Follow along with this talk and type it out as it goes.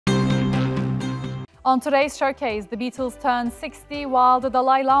On today's showcase, the Beatles turn 60 while the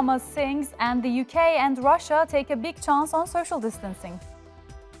Dalai Lama sings, and the UK and Russia take a big chance on social distancing.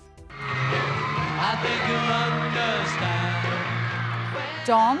 I think you'll understand.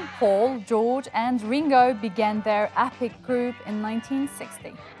 John, Paul, George and Ringo began their epic group in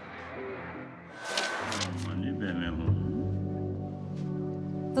 1960.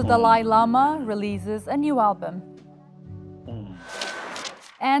 The Dalai Lama releases a new album.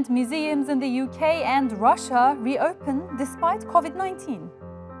 And museums in the UK and Russia reopen despite COVID-19.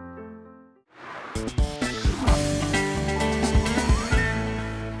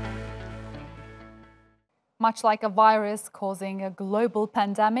 Much like a virus causing a global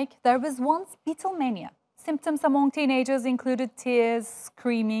pandemic, there was once Beatlemania. Symptoms among teenagers included tears,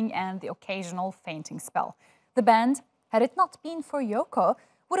 screaming, and the occasional fainting spell. The band, had it not been for Yoko,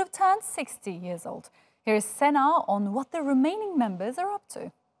 would have turned 60 years old. Here's Senna on what the remaining members are up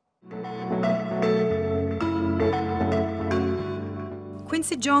to.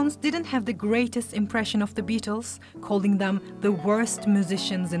 Quincy Jones didn't have the greatest impression of the Beatles, calling them the worst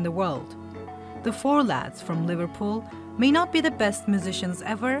musicians in the world. The four lads from Liverpool may not be the best musicians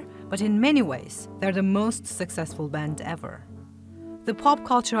ever, but in many ways, they're the most successful band ever. The pop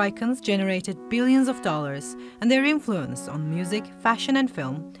culture icons generated billions of dollars, and their influence on music, fashion and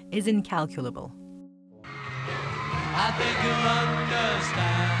film is incalculable. I think you'll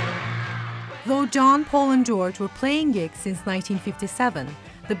understand. Though John, Paul and George were playing gigs since 1957,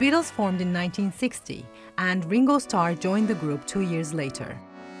 the Beatles formed in 1960, and Ringo Starr joined the group 2 years later.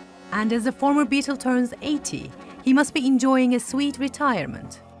 And as the former Beatle turns 80, he must be enjoying a sweet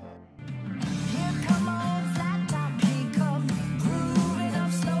retirement.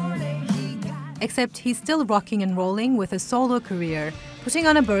 Except he's still rocking and rolling with a solo career, putting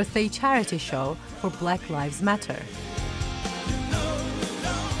on a birthday charity show for Black Lives Matter.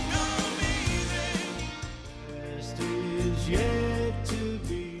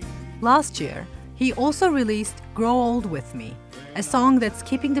 Last year, he also released Grow Old With Me, a song that's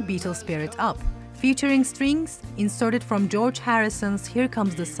keeping the Beatles spirit up, featuring strings inserted from George Harrison's Here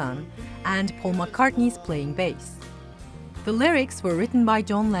Comes the Sun and Paul McCartney's playing bass. The lyrics were written by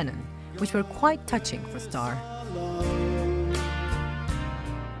John Lennon, which were quite touching for Starr.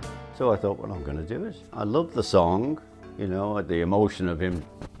 So I thought, what I'm going to do is, I love the song, you know, the emotion of him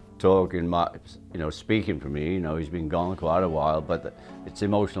talking, speaking for me. You know, he's been gone quite a while, but it's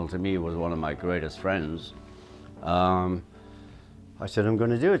emotional to me. He was one of my greatest friends. I said, I'm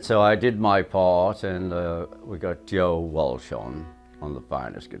going to do it. So I did my part, and we got Joe Walsh on the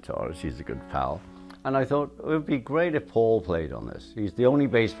finest guitarist. He's a good pal. And I thought it would be great if Paul played on this. He's the only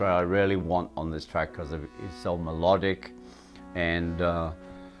bass player I really want on this track because he's so melodic and,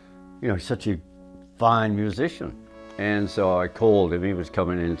 he's such a fine musician. And so I called him. He was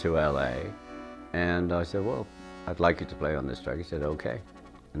coming into LA. And I said, well, I'd like you to play on this track. He said, okay.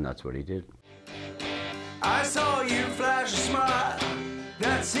 And that's what he did. I saw you flash a smile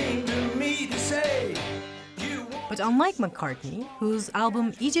that seemed to me to say. But unlike McCartney, whose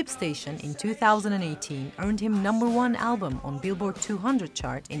album Egypt Station in 2018 earned him #1 album on Billboard 200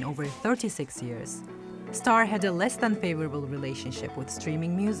 chart in over 36 years, Starr had a less than favorable relationship with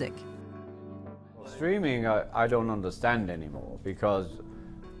streaming music. Streaming, I don't understand anymore because,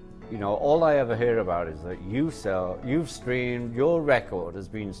 all I ever hear about is that you've streamed, your record has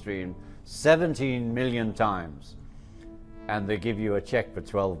been streamed 17 million times, and they give you a check for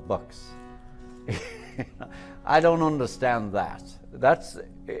 $12. I don't understand that. That's,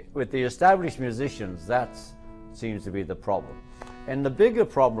 with the established musicians, that seems to be the problem. And the bigger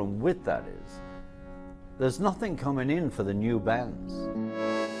problem with that is, there's nothing coming in for the new bands.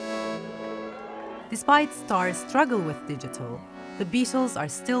 Despite Starr's struggle with digital, the Beatles are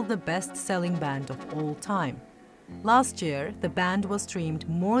still the best-selling band of all time. Last year, the band was streamed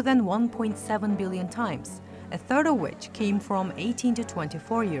more than 1.7 billion times, a third of which came from 18 to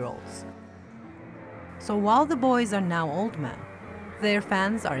 24-year-olds. So while the boys are now old men, their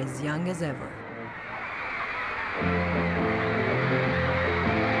fans are as young as ever.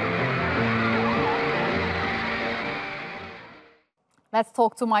 Let's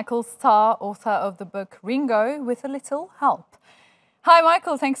talk to Michael Starr, author of the book Ringo, with a little help. Hi,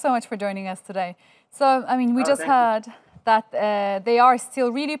 Michael. Thanks so much for joining us today. So, we just heard that they are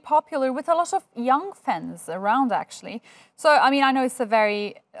still really popular with a lot of young fans around, actually. So, I know it's a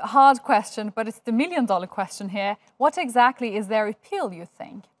very hard question, but it's the million-dollar question here. What exactly is their appeal, you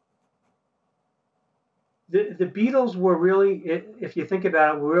think? The Beatles were really, if you think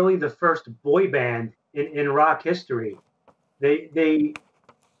about it, were really the first boy band in rock history. They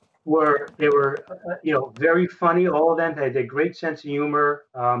were very funny. All of them had a great sense of humor.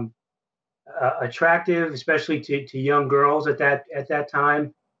 attractive, especially to young girls at that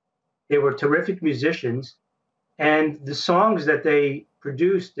time. They were terrific musicians, and the songs that they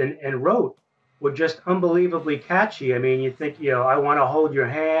produced and wrote were just unbelievably catchy. I mean, you think, I want to hold your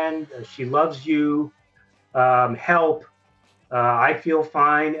hand, she loves you, help, I feel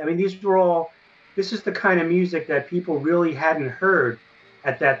fine. I mean, this is the kind of music that people really hadn't heard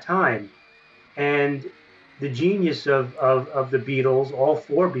at that time. And the genius of the Beatles, all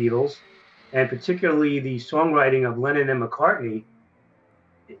four Beatles, and particularly the songwriting of Lennon and McCartney,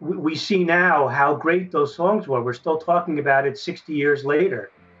 we see now how great those songs were. We're still talking about it 60 years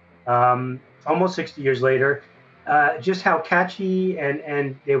later, almost 60 years later. Just how catchy,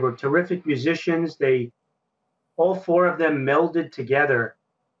 and they were terrific musicians. All four of them melded together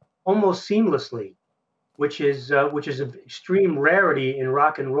almost seamlessly, which is an extreme rarity in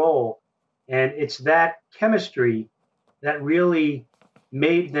rock and roll. And it's that chemistry that really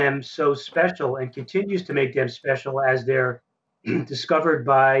made them so special and continues to make them special as they're discovered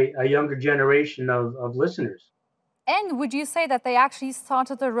by a younger generation of listeners. And would you say that they actually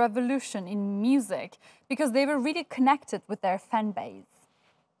started a revolution in music because they were really connected with their fan base?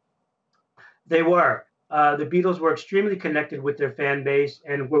 They were. The Beatles were extremely connected with their fan base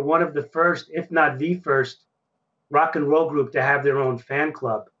and were one of the first, if not the first, rock and roll group to have their own fan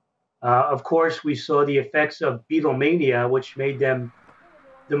club. Of course, we saw the effects of Beatlemania, which made them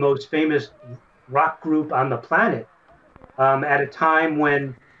the most famous rock group on the planet at a time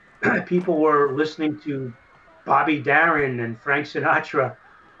when people were listening to Bobby Darin and Frank Sinatra.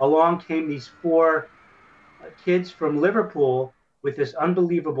 Along came these four kids from Liverpool with this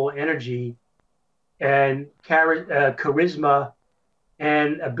unbelievable energy and charisma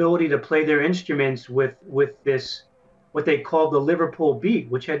and ability to play their instruments with this, what they called the Liverpool beat,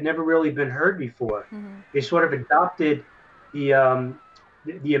 which had never really been heard before. Mm-hmm. They sort of adopted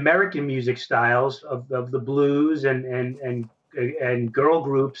the American music styles of the blues and girl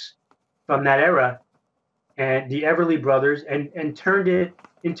groups from that era, and the Everly Brothers, and turned it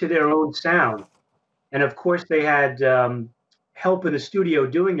into their own sound. And of course, they had help in the studio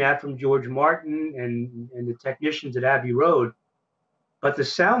doing that from George Martin and the technicians at Abbey Road. But the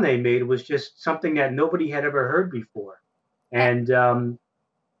sound they made was just something that nobody had ever heard before. And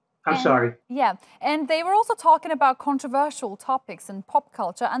sorry. Yeah, and they were also talking about controversial topics in pop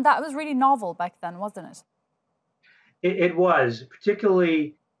culture, and that was really novel back then, wasn't it? It was,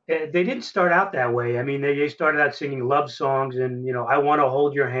 particularly, they didn't start out that way. I mean, they started out singing love songs and, I want to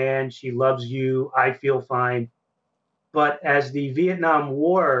hold your hand, she loves you, I feel fine. But as the Vietnam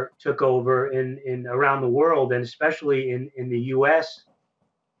War took over in around the world, and especially in the U.S.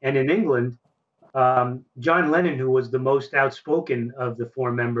 and in England, John Lennon, who was the most outspoken of the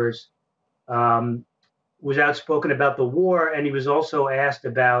four members, was outspoken about the war, and he was also asked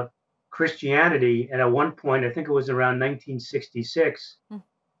about Christianity. And at one point, I think it was around 1966,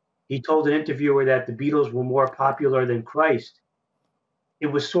 he told an interviewer that the Beatles were more popular than Christ. It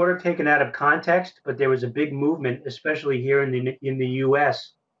was sort of taken out of context, but there was a big movement, especially here in the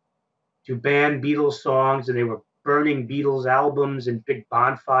U.S., to ban Beatles songs, and they were burning Beatles albums and big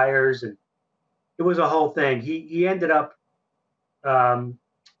bonfires, and it was a whole thing. He ended up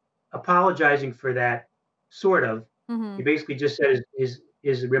apologizing for that, sort of. Mm-hmm. He basically just said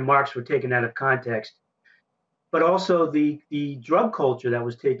his remarks were taken out of context. But also the drug culture that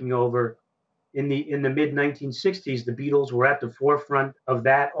was taking over in the mid 1960s, the Beatles were at the forefront of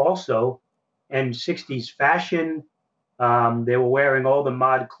that also, and 60s fashion. They were wearing all the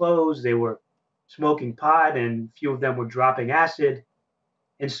mod clothes. They were smoking pot, and a few of them were dropping acid.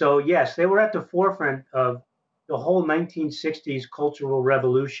 And so, yes, they were at the forefront of the whole 1960s cultural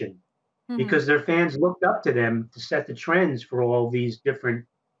revolution, because their fans looked up to them to set the trends for all these different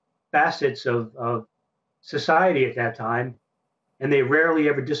facets of society at that time. And they rarely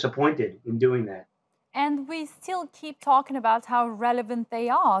ever disappointed in doing that. And we still keep talking about how relevant they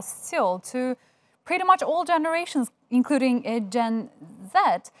are still to pretty much all generations, including Gen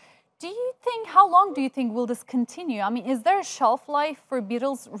Z. How long do you think will this continue? I mean, is there a shelf life for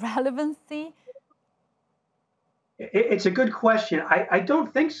Beatles relevancy? It's a good question. I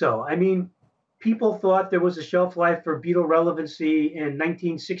don't think so. I mean, people thought there was a shelf life for Beatle relevancy in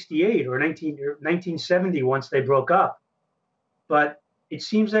 1968 or 1970 once they broke up. But it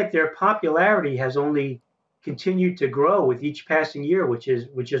seems like their popularity has only continued to grow with each passing year, which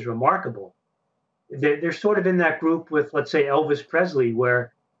is remarkable. They're sort of in that group with, let's say, Elvis Presley,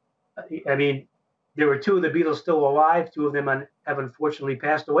 where, I mean, there were two of the Beatles still alive. Two of them have unfortunately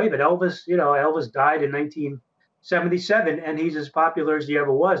passed away. But Elvis died in 1977, and he's as popular as he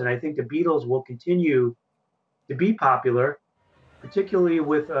ever was. And I think the Beatles will continue to be popular. particularly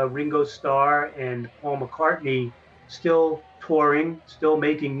with Ringo Starr and Paul McCartney still touring, still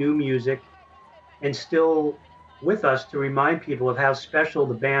making new music, and still with us to remind people of how special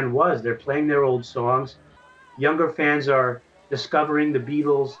the band was. They're playing their old songs. Younger fans are discovering the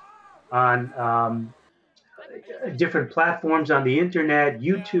Beatles on different platforms on the internet,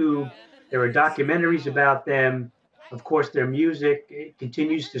 YouTube. There are documentaries about them. Of course, their music it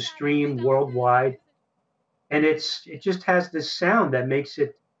continues to stream worldwide, and it just has this sound that makes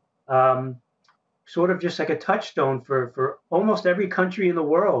it um, sort of just like a touchstone for almost every country in the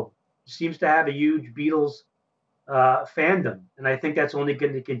world. It seems to have a huge Beatles fandom, and I think that's only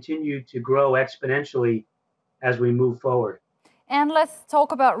going to continue to grow exponentially as we move forward. And let's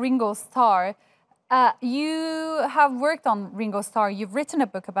talk about Ringo Starr. You have worked on Ringo Starr. You've written a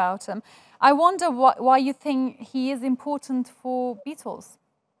book about him. I wonder why you think he is important for Beatles.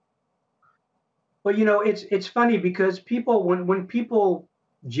 Well, it's funny because people when people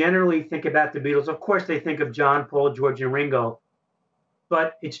generally think about the Beatles, of course they think of John, Paul, George, and Ringo,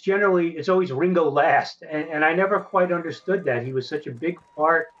 but it's always Ringo last, and I never quite understood that. He was such a big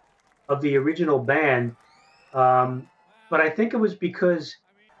part of the original band, but I think it was because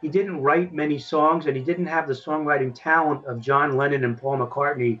he didn't write many songs and he didn't have the songwriting talent of John Lennon and Paul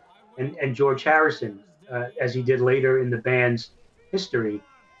McCartney and George Harrison, as he did later in the band's history.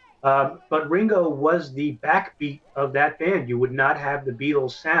 But Ringo was the backbeat of that band. You would not have the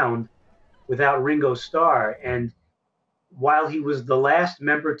Beatles sound without Ringo Starr. And while he was the last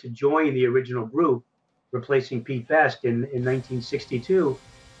member to join the original group, replacing Pete Best in 1962,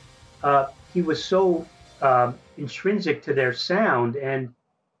 he was so intrinsic to their sound. And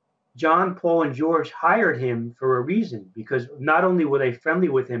John, Paul, and George hired him for a reason, because not only were they friendly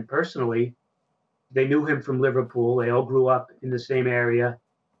with him personally, they knew him from Liverpool, they all grew up in the same area,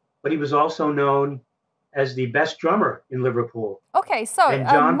 but he was also known as the best drummer in Liverpool. Okay, so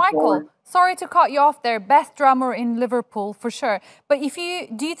Michael, sorry to cut you off there, best drummer in Liverpool for sure. But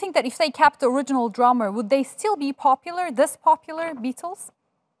do you think that if they kept the original drummer, would they still be popular, this popular, Beatles?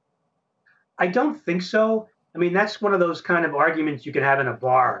 I don't think so. I mean, that's one of those kind of arguments you could have in a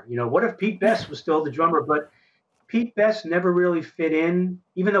bar. What if Pete Best was still the drummer? But Pete Best never really fit in,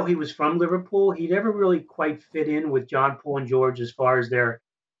 even though he was from Liverpool, he never really quite fit in with John, Paul, and George as far as their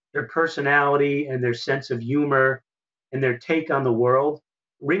personality and their sense of humor and their take on the world.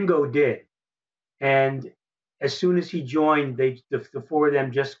 Ringo did. And as soon as he joined, the four of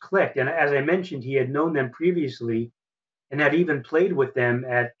them just clicked. And as I mentioned, he had known them previously and had even played with them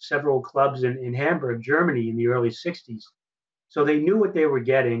at several clubs in Hamburg, Germany in the early 60s. So they knew what they were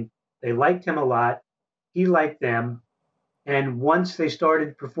getting. They liked him a lot. He liked them. And once they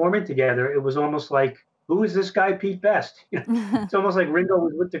started performing together, it was almost like, who is this guy, Pete Best? It's almost like Ringo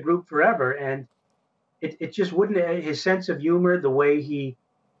was with the group forever. And it just wouldn't, his sense of humor, the way he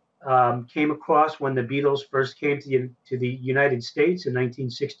came across when the Beatles first came to the United States in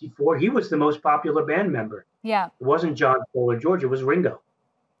 1964, he was the most popular band member. Yeah. It wasn't John, Paul, or George, it was Ringo.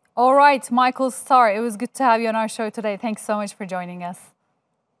 All right, Michael Starr, it was good to have you on our show today. Thanks so much for joining us.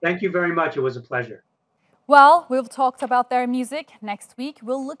 Thank you very much. It was a pleasure. Well, we've talked about their music. Next week,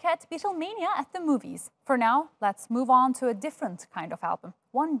 we'll look at Beatlemania at the movies. For now, let's move on to a different kind of album,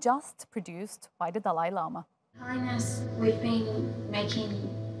 one just produced by the Dalai Lama. Highness, we've been making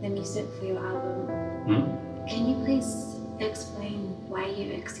the music for your album. Can you please explain why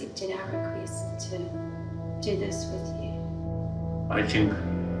you accepted our request to do this with you? I think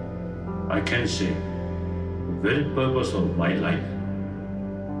I can say the very purpose of my life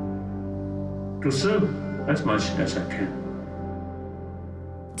to serve as much as I can.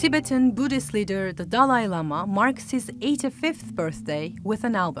 Tibetan Buddhist leader the Dalai Lama marks his 85th birthday with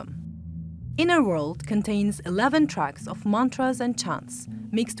an album. Inner World contains 11 tracks of mantras and chants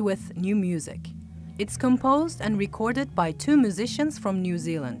mixed with new music. It's composed and recorded by two musicians from New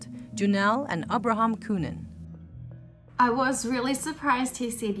Zealand, Junel and Abraham Kunin. I was really surprised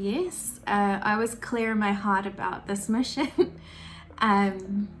he said yes. I was clear in my heart about this mission.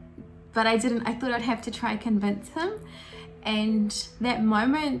 But I thought I'd have to try convince him. And that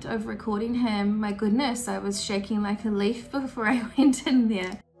moment of recording him, my goodness, I was shaking like a leaf before I went in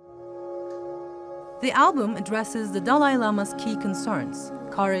there. The album addresses the Dalai Lama's key concerns: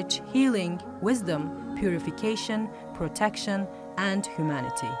 courage, healing, wisdom, purification, protection, and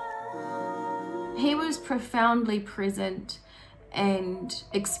humanity. He was profoundly present and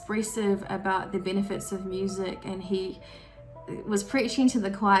expressive about the benefits of music, and he was preaching to the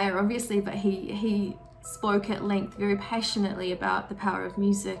choir, obviously, but he spoke at length very passionately about the power of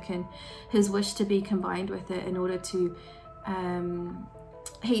music and his wish to be combined with it in order to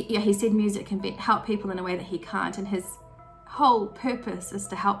he said music can help people in a way that he can't, and his whole purpose is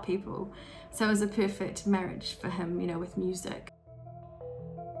to help people. So it was a perfect marriage for him, you know, with music.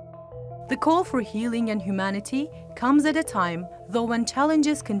 The call for healing and humanity comes at a time, though, when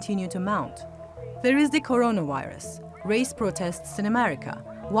challenges continue to mount. There is the coronavirus, race protests in America,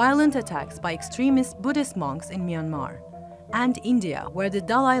 violent attacks by extremist Buddhist monks in Myanmar, and India, where the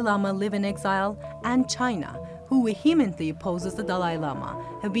Dalai Lama live in exile, and China, who vehemently opposes the Dalai Lama,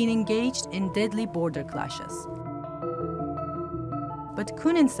 have been engaged in deadly border clashes. But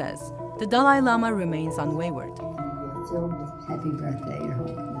Kunin says the Dalai Lama remains unwavered. Happy birthday, Your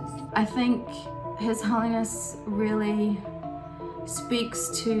Holiness. I think His Holiness really speaks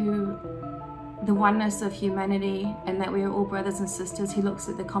to the oneness of humanity and that we are all brothers and sisters. He looks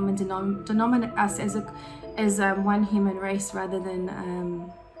at the common denominator, us as one human race rather than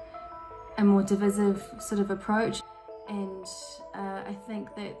a more divisive sort of approach. And I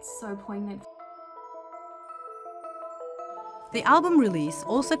think that's so poignant. The album release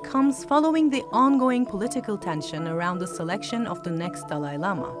also comes following the ongoing political tension around the selection of the next Dalai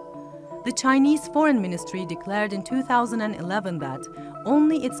Lama. The Chinese Foreign Ministry declared in 2011 that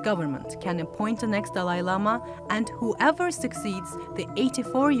only its government can appoint the next Dalai Lama, and whoever succeeds the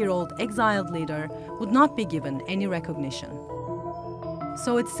 84-year-old exiled leader would not be given any recognition.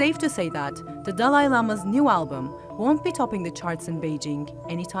 So it's safe to say that the Dalai Lama's new album won't be topping the charts in Beijing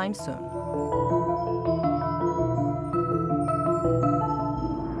anytime soon.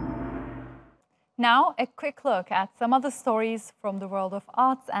 Now, a quick look at some other stories from the world of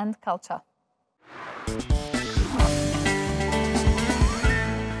arts and culture.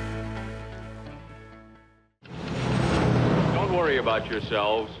 Don't worry about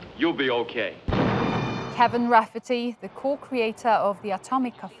yourselves. You'll be okay. Kevin Rafferty, the co-creator of the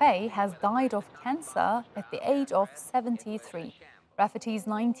Atomic Cafe, has died of cancer at the age of 73. Rafferty's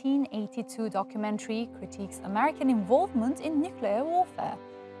 1982 documentary critiques American involvement in nuclear warfare.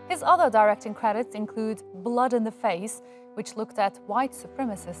 His other directing credits include Blood in the Face, which looked at white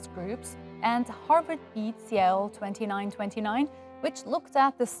supremacist groups, and Harvard Beats Yale 29-29, which looked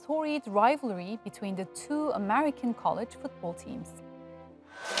at the storied rivalry between the two American college football teams.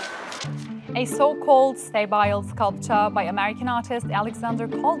 A so-called stable sculpture by American artist Alexander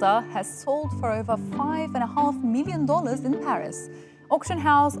Calder has sold for over $5.5 million in Paris. Auction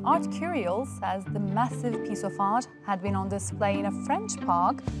house Art Curial says the massive piece of art had been on display in a French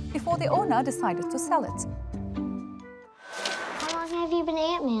park before the owner decided to sell it. How long have you been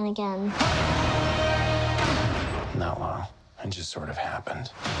Ant-Man again? Not long. It just sort of happened.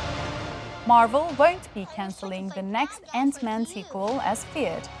 Marvel won't be cancelling the next Ant-Man sequel as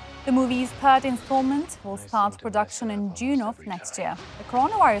feared. The movie's third installment will start production in June of next year. The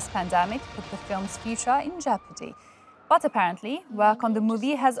coronavirus pandemic put the film's future in jeopardy. But apparently, work on the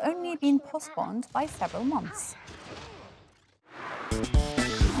movie has only been postponed by several months.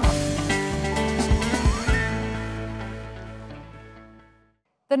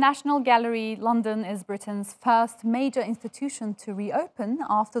 The National Gallery, London, is Britain's first major institution to reopen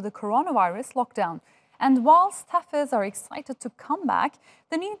after the coronavirus lockdown. And while staffers are excited to come back,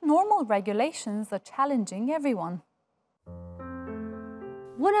 the new normal regulations are challenging everyone.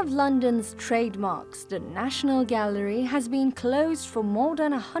 One of London's trademarks, the National Gallery, has been closed for more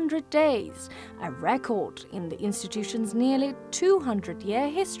than 100 days, a record in the institution's nearly 200-year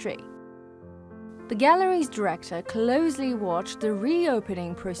history. The gallery's director closely watched the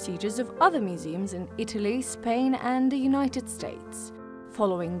reopening procedures of other museums in Italy, Spain, and the United States.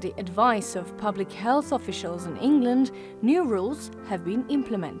 Following the advice of public health officials in England, new rules have been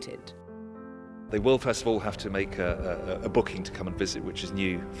implemented. They will, first of all, have to make a booking to come and visit, which is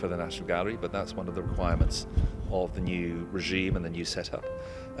new for the National Gallery, but that's one of the requirements of the new regime and the new setup.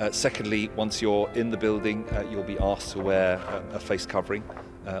 Secondly, once you're in the building, you'll be asked to wear a face covering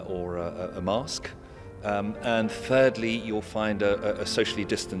or a mask. And thirdly, you'll find a socially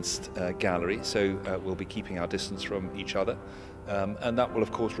distanced gallery, so we'll be keeping our distance from each other. And that will,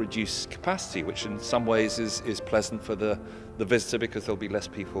 of course, reduce capacity, which in some ways is pleasant for the visitor because there'll be less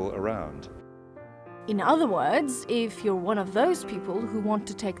people around. In other words, if you're one of those people who want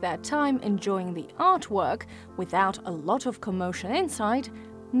to take their time enjoying the artwork without a lot of commotion inside,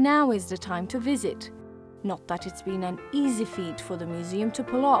 now is the time to visit. Not that it's been an easy feat for the museum to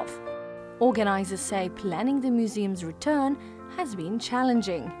pull off. Organisers say planning the museum's return has been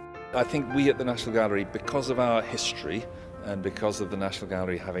challenging. I think we at the National Gallery, because of our history and because of the National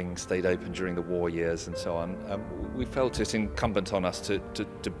Gallery having stayed open during the war years and so on, we felt it incumbent on us to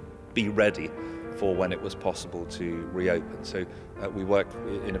be ready for when it was possible to reopen. So we worked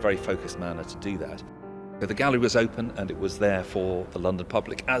in a very focused manner to do that. The gallery was open and it was there for the London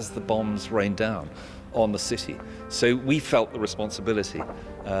public as the bombs rained down. on the city. So we felt the responsibility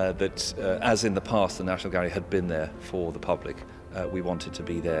that, as in the past, the National Gallery had been there for the public. We wanted to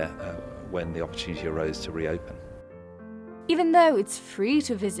be there when the opportunity arose to reopen. Even though it's free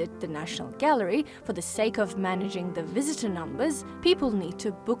to visit the National Gallery, for the sake of managing the visitor numbers, people need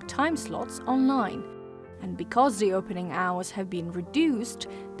to book time slots online. And because the opening hours have been reduced,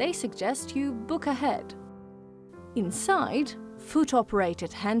 they suggest you book ahead. Inside,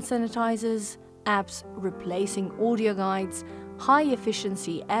 foot-operated hand sanitizers, apps replacing audio guides,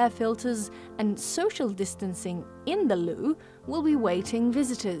 high-efficiency air filters and social distancing in the loo will be waiting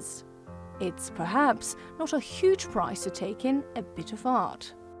visitors. It's perhaps not a huge price to take in a bit of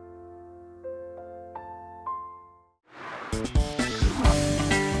art.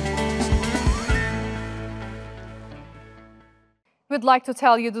 We'd like to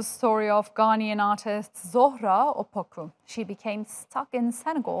tell you the story of Ghanaian artist Zohra Opoku. She became stuck in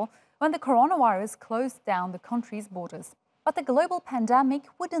Senegal when the coronavirus closed down the country's borders. But the global pandemic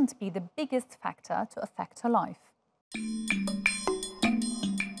wouldn't be the biggest factor to affect her life.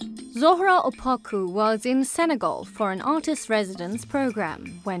 Zohra Opoku was in Senegal for an artist residence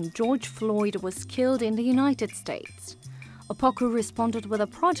program when George Floyd was killed in the United States. Opoku responded with a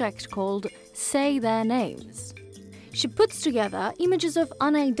project called Say Their Names. She puts together images of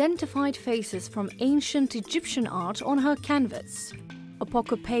unidentified faces from ancient Egyptian art on her canvas.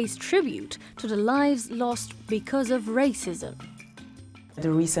 Opoku pays tribute to the lives lost because of racism.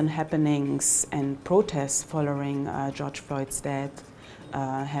 The recent happenings and protests following George Floyd's death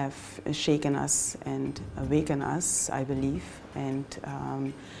have shaken us and awakened us, I believe, and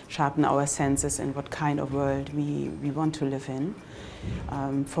sharpened our senses in what kind of world we want to live in.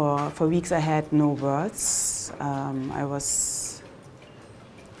 For weeks I had no words. I was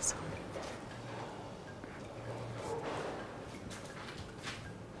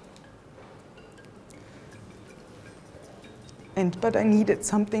but I needed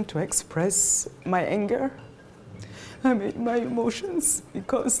something to express my anger. I mean, my emotions,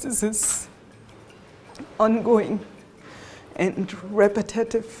 because this is ongoing and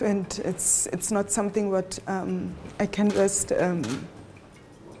repetitive, and it's not something what I can just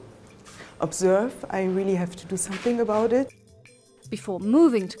observe. I really have to do something about it. Before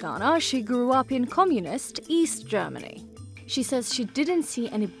moving to Ghana, she grew up in communist East Germany. She says she didn't see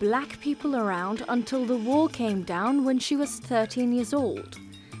any black people around until the wall came down when she was 13 years old.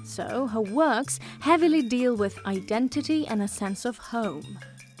 So her works heavily deal with identity and a sense of home.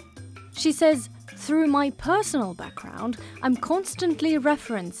 She says, through my personal background, I'm constantly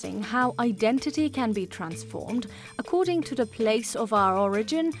referencing how identity can be transformed according to the place of our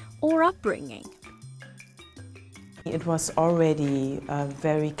origin or upbringing. It was already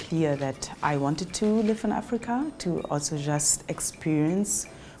very clear that I wanted to live in Africa, to also just experience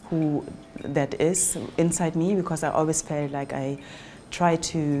who that is inside me, because I always felt like I try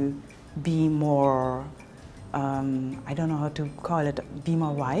to be more, I don't know how to call it, be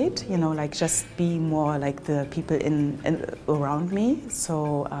more white, you know, like just be more like the people around me.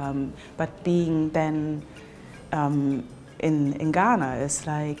 So, but being then in Ghana is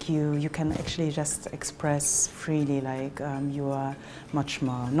like you can actually just express freely, like you are much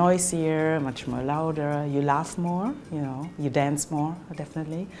more noisier, much more louder, you laugh more, you know, you dance more,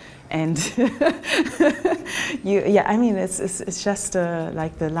 definitely. And yeah, I mean, it's just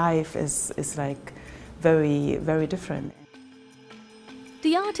like the life is like very, very different.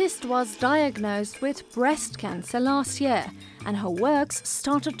 The artist was diagnosed with breast cancer last year, and her works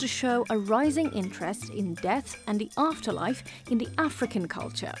started to show a rising interest in death and the afterlife in the African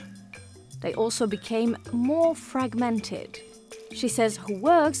culture. They also became more fragmented. She says her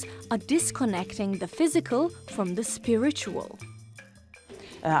works are disconnecting the physical from the spiritual.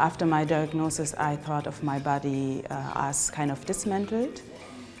 After my diagnosis, I thought of my body as kind of dismantled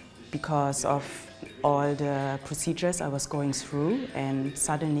because of all the procedures I was going through, and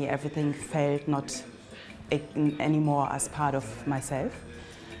suddenly everything felt not anymore as part of myself.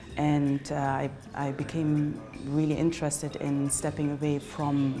 And I became really interested in stepping away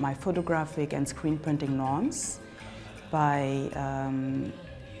from my photographic and screen printing norms by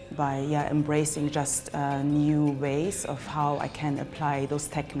embracing just new ways of how I can apply those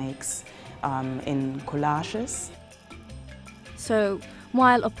techniques in collages. So,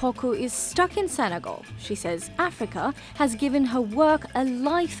 while Opoku is stuck in Senegal, she says Africa has given her work a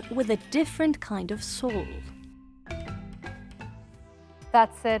life with a different kind of soul.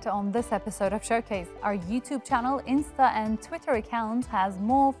 That's it on this episode of Showcase. Our YouTube channel, Insta and Twitter account has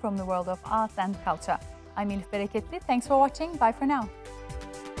more from the world of arts and culture. I'm Elif Bereketli. Thanks for watching. Bye for now.